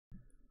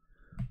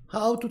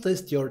how to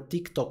test your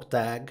TikTok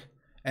tag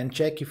and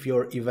check if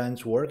your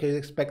events work as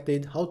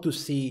expected, how to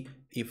see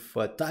if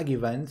tag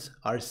events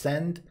are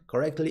sent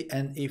correctly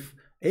and if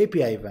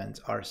API events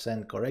are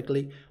sent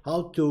correctly,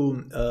 how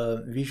to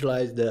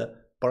visualize the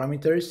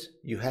parameters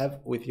you have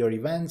with your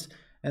events,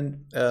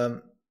 and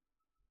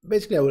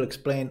basically I will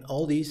explain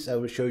all this. I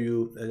will show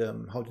you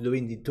how to do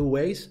it in two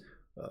ways,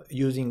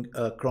 using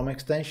a Chrome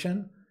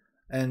extension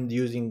and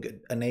using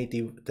a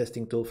native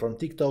testing tool from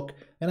TikTok,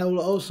 and I will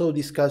also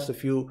discuss a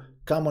few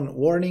common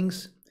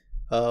warnings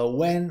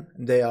when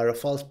they are a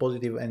false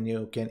positive and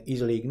you can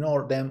easily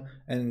ignore them,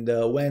 and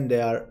when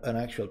they are an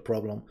actual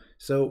problem.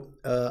 So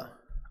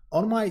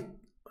on my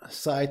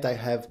site I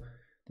have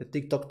the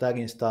TikTok tag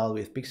installed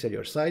with Pixel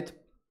Your Site.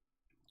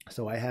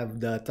 So I have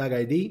the tag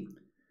ID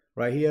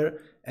right here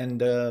and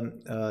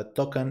the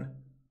token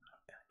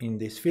in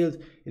this field.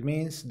 It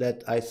means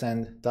that I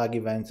send tag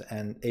events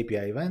and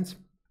API events.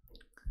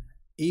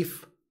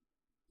 If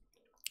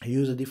you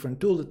use a different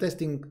tool, the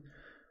testing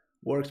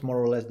works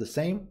more or less the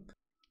same.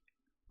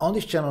 On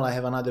this channel I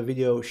have another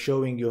video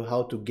showing you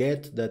how to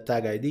get the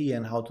tag ID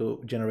and how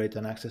to generate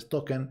an access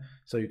token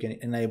so you can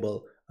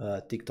enable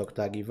TikTok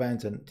tag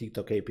events and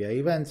TikTok API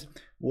events.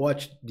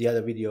 Watch the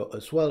other video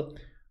as well.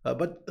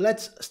 But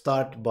let's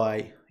start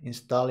by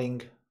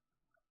installing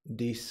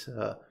this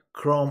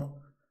Chrome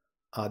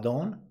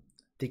add-on,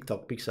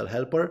 TikTok Pixel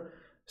Helper.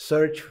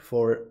 Search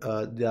for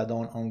the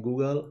add-on on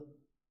Google,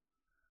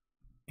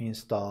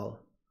 install.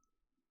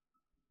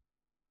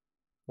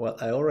 Well,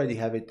 I already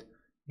have it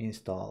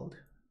installed,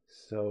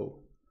 so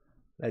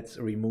let's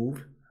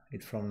remove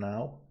it from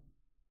now.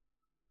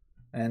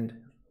 And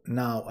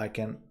now I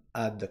can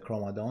add the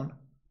Chrome add-on,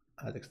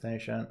 add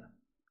extension.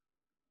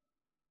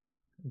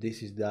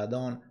 This is the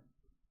add-on.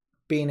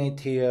 Pin it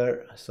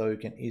here so you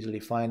can easily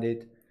find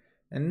it.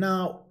 And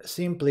now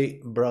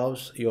simply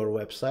browse your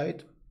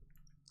website,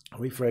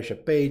 refresh a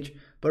page,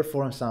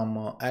 perform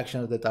some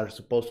actions that are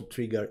supposed to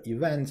trigger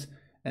events,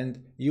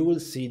 and you will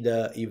see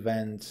the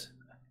events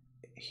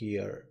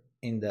here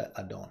in the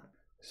add-on.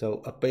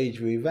 So a page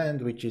view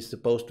event, which is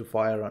supposed to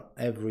fire on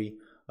every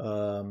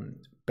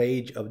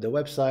page of the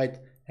website,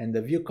 and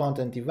the view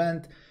content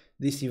event.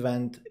 This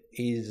event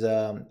is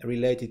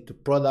related to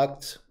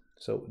products.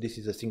 So this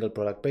is a single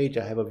product page.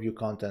 I have a view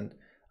content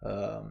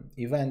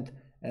event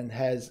and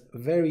has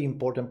very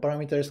important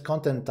parameters: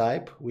 content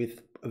type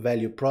with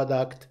value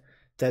product,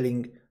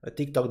 telling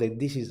TikTok that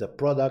this is a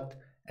product,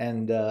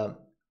 and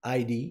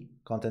ID,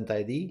 content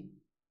ID.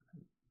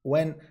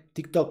 When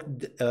TikTok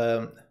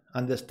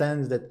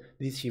understands that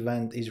this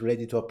event is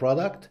related to a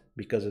product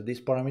because of this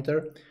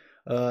parameter,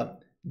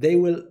 they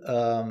will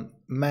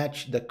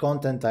match the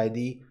content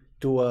ID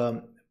to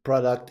a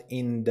product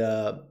in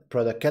the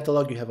product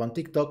catalog you have on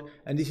TikTok,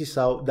 and this is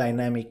how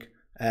dynamic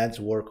ads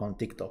work on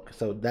TikTok.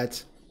 So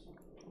that's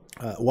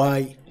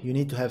why you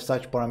need to have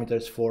such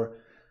parameters for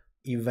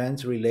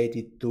events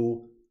related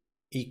to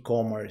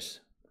e-commerce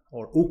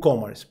or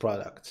WooCommerce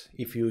products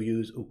if you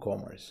use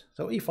WooCommerce.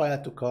 So if I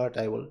add to cart,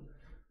 I will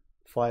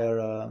fire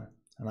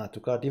an add to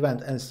cart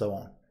event and so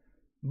on.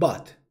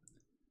 But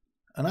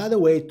another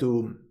way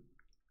to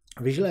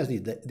visualize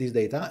this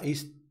data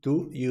is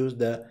to use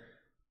the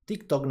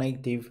TikTok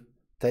native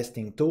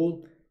testing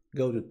tool.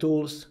 Go to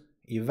tools,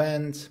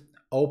 events,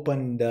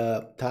 open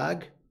the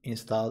tag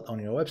installed on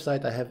your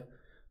website. I have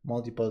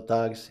multiple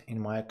tags in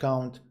my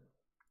account.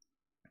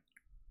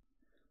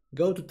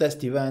 Go to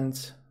test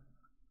events,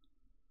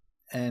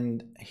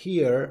 and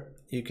here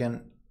you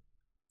can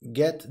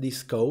get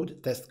this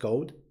code, test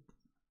code,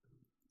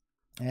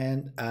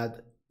 and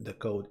add the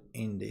code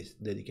in this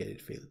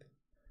dedicated field.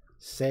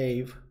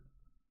 Save.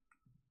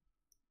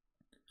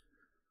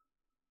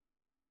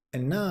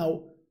 And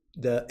now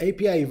the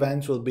API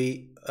events will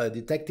be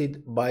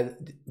detected by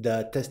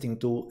the testing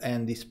tool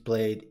and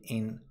displayed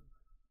in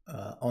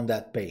on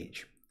that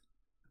page.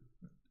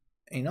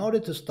 In order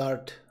to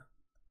start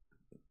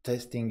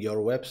testing your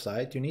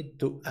website, you need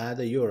to add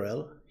a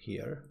URL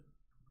here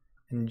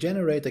and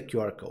generate a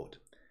QR code.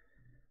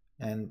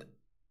 And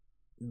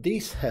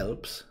this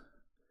helps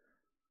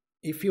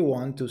if you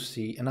want to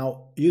see, and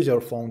now use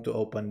your phone to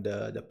open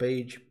the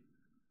page.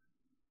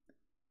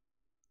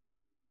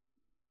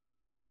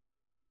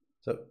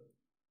 So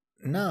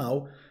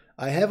now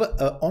I have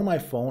on my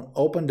phone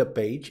open the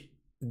page,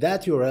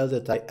 that URL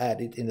that I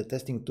added in the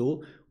testing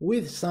tool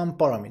with some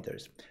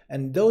parameters,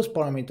 and those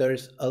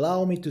parameters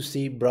allow me to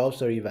see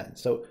browser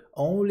events. So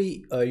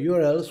only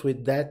URLs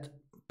with that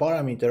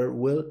parameter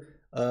will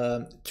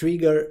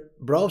trigger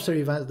browser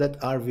events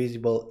that are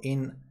visible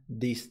in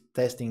this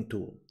testing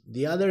tool.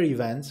 The other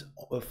events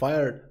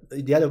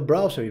the other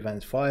browser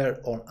events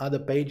fired on other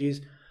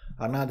pages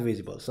are not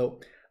visible. So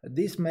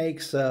this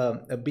makes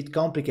a bit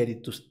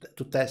complicated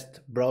to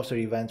test browser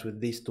events with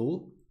this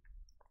tool,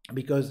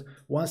 because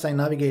once I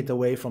navigate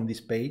away from this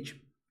page,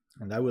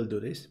 and I will do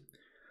this,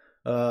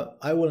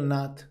 I will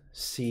not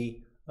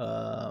see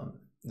the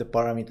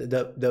parameter,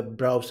 the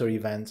browser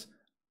events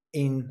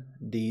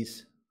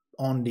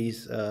on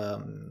this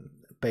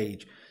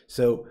page.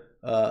 So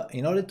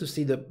in order to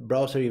see the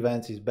browser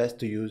events, it's best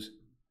to use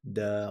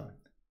the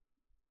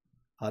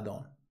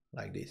add-on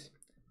like this.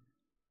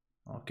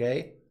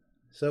 Okay,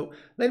 so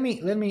let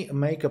me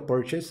make a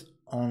purchase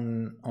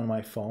on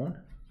my phone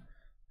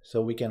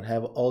so we can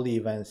have all the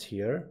events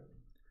here.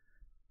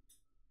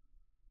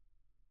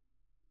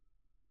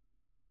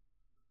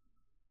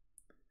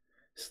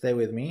 Stay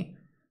with me,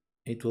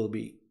 it will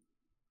be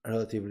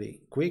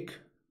relatively quick.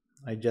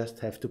 I just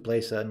have to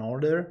place an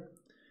order,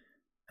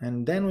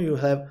 and then we will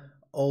have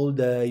all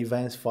the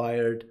events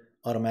fired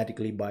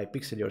automatically by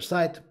Pixel Your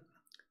Site,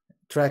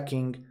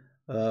 tracking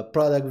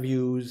product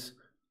views,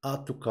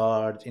 add to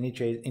cart,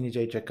 initiate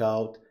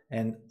checkout,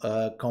 and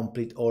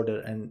complete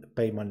order and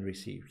payment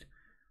received.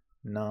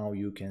 Now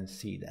you can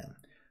see them.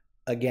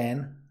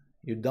 Again,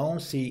 you don't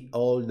see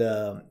all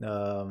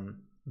the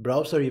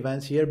browser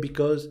events here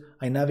because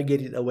I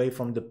navigated away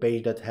from the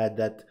page that had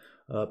that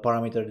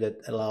parameter that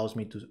allows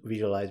me to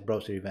visualize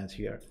browser events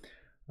here.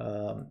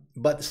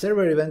 But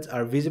server events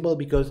are visible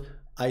because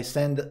I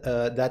send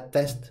that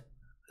test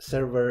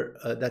server,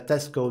 that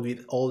test code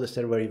with all the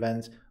server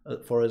events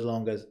for as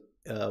long as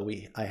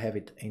I have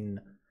it in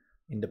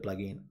the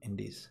plugin in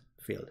this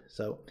field.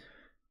 So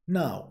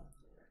now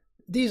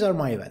these are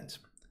my events.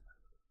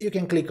 You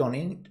can click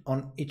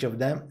on each of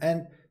them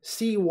and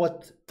see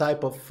what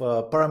type of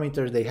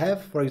parameters they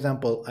have. For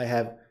example, I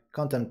have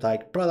content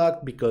type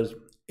product because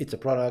it's a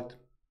product.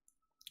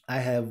 I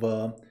have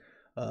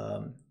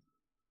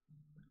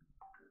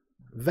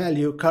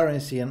value,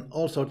 currency, and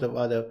all sorts of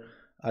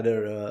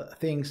other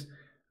things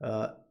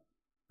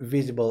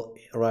visible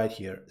right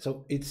here.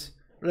 So it's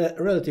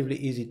relatively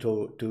easy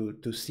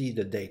to see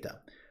the data.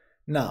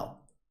 Now,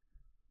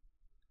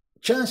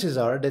 chances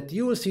are that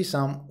you will see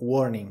some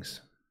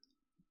warnings.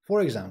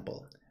 For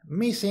example,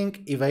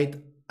 missing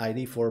event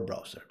ID for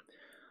browser.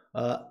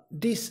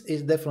 This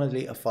is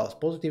definitely a false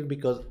positive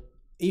because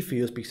if you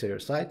use Pixel Your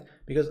Site,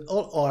 because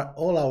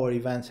all our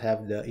events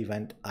have the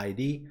event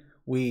ID,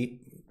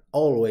 we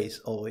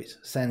always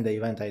send the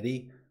event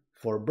ID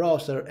for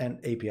browser and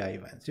API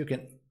events. You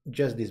can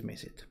just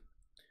dismiss it.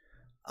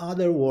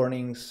 Other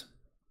warnings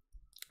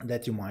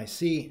that you might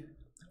see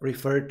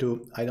refer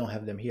to, I don't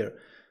have them here,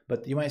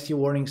 but you might see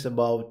warnings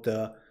about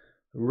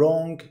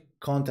wrong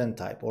content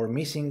type or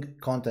missing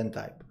content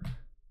type.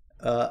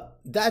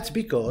 That's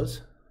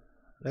because,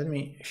 let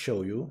me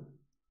show you,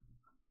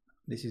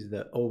 this is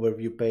the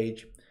overview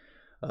page.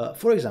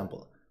 For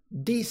example,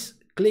 this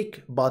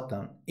click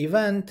button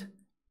event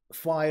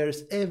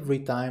fires every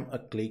time a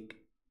click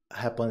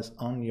happens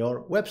on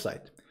your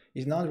website.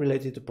 It's not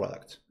related to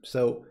products,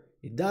 so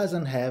it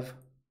doesn't have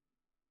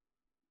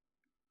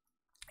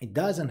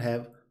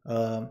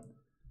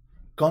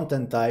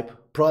content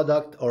type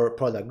product or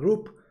product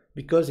group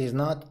because it's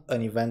not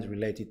an event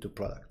related to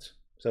products.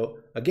 So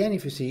again,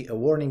 if you see a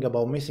warning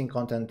about missing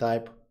content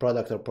type,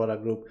 product or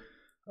product group,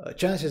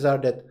 chances are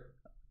that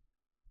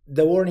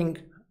the warning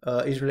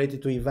is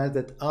related to events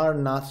that are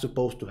not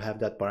supposed to have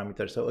that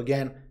parameter. So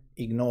again,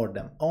 ignore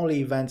them. Only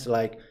events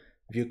like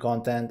view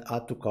content,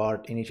 add to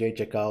cart, initiate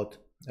checkout,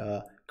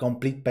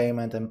 complete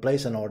payment, and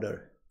place an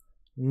order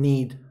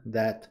need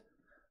that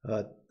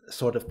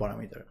sort of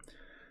parameter.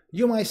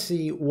 You might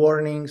see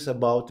warnings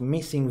about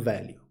missing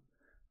value.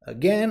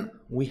 Again,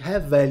 we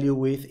have value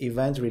with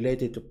events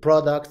related to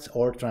products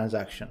or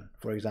transaction.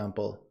 For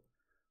example,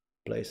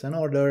 place an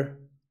order.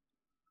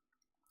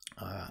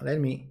 Let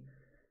me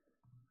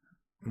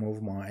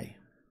move my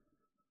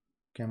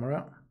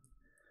camera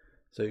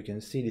so you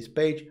can see this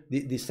page,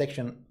 this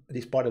section,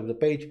 this part of the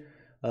page.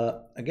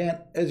 Again,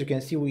 as you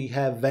can see, we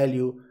have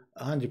value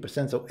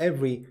 100%. So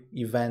every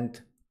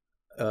event,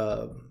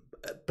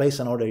 place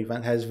an order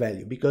event has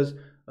value because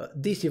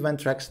this event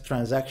tracks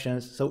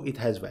transactions, so it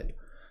has value.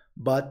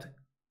 But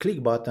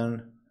click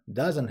button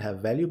doesn't have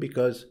value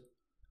because,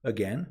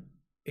 again,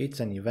 it's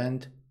an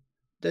event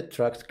that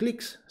tracks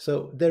clicks,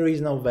 so there is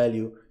no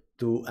value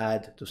to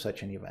add to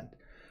such an event.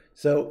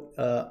 So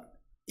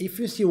if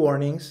you see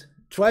warnings,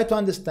 try to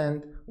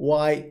understand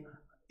why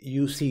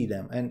you see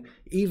them and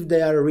if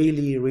they are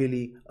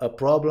really a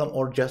problem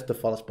or just a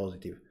false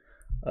positive.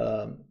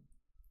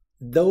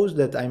 Those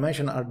that I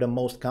mentioned are the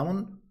most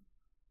common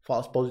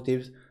false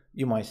positives.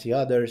 You might see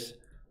others.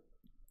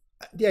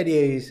 The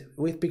idea is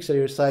with Pixel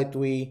Your Site,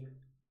 we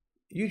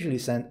usually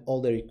send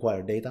all the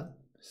required data.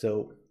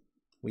 So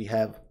we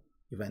have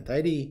event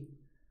ID,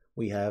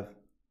 we have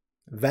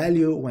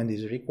value when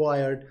this is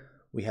required,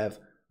 we have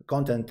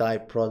content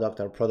type, product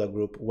or product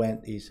group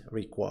when is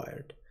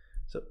required.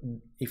 So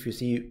if you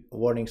see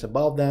warnings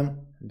above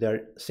them,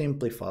 they're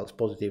simply false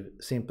positive,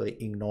 simply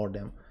ignore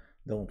them,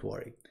 don't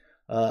worry.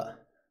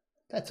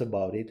 That's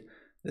about it.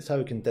 That's how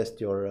you can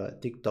test your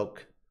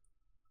TikTok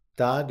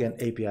tag and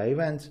API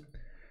events.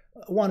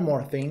 One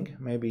more thing,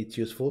 maybe it's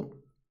useful.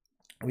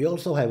 We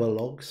also have a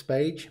logs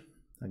page.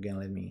 Again,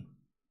 let me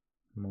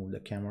move the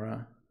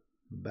camera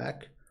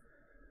back.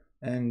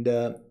 And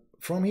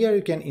from here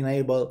you can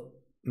enable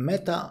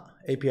Meta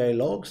API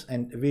logs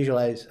and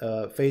visualize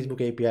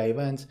Facebook API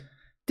events,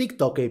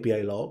 TikTok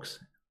API logs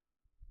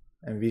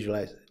and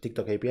visualize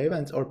TikTok API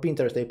events, or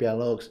Pinterest API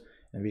logs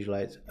and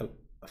visualize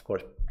of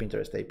course,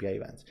 Pinterest API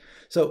events.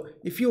 So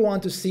if you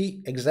want to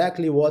see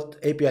exactly what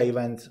API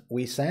events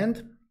we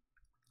send,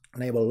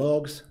 enable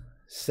logs,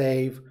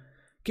 save,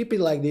 keep it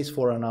like this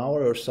for an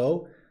hour or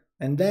so,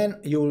 and then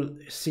you'll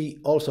see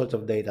all sorts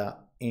of data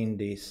in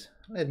this.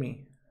 Let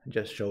me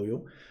just show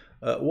you.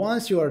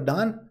 Once you are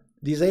done,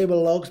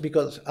 disable logs,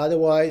 because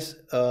otherwise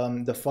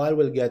the file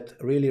will get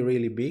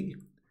really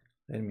big.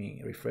 Let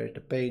me refresh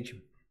the page.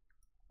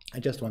 I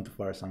just want to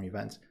fire some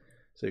events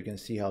so you can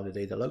see how the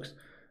data looks.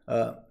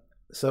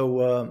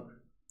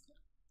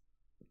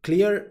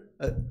 Clear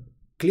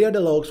the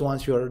logs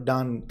once you're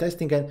done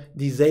testing, and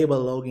disable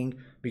logging,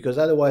 because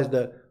otherwise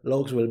the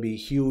logs will be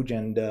huge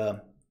and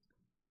will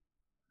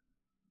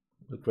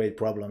create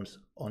problems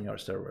on your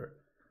server.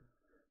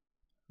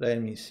 Let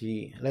me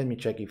see, let me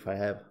check if I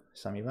have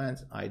some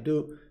events. I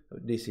do.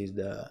 This is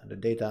the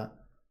data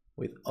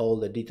with all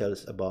the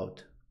details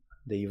about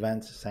the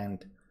events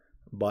sent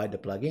by the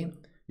plugin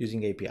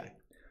using API.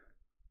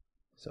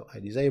 So I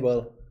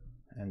disable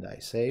and I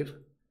save.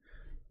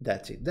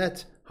 That's it.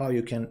 That's how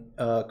you can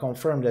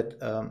confirm that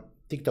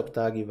TikTok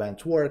tag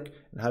events work,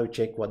 and how you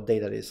check what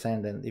data they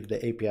send and if the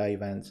API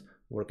events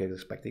work as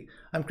expected.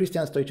 I'm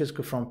Cristian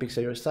Stoicescu from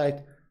Pixel Your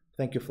Site.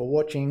 Thank you for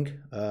watching.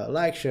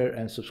 Like, share,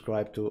 and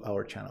subscribe to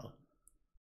our channel.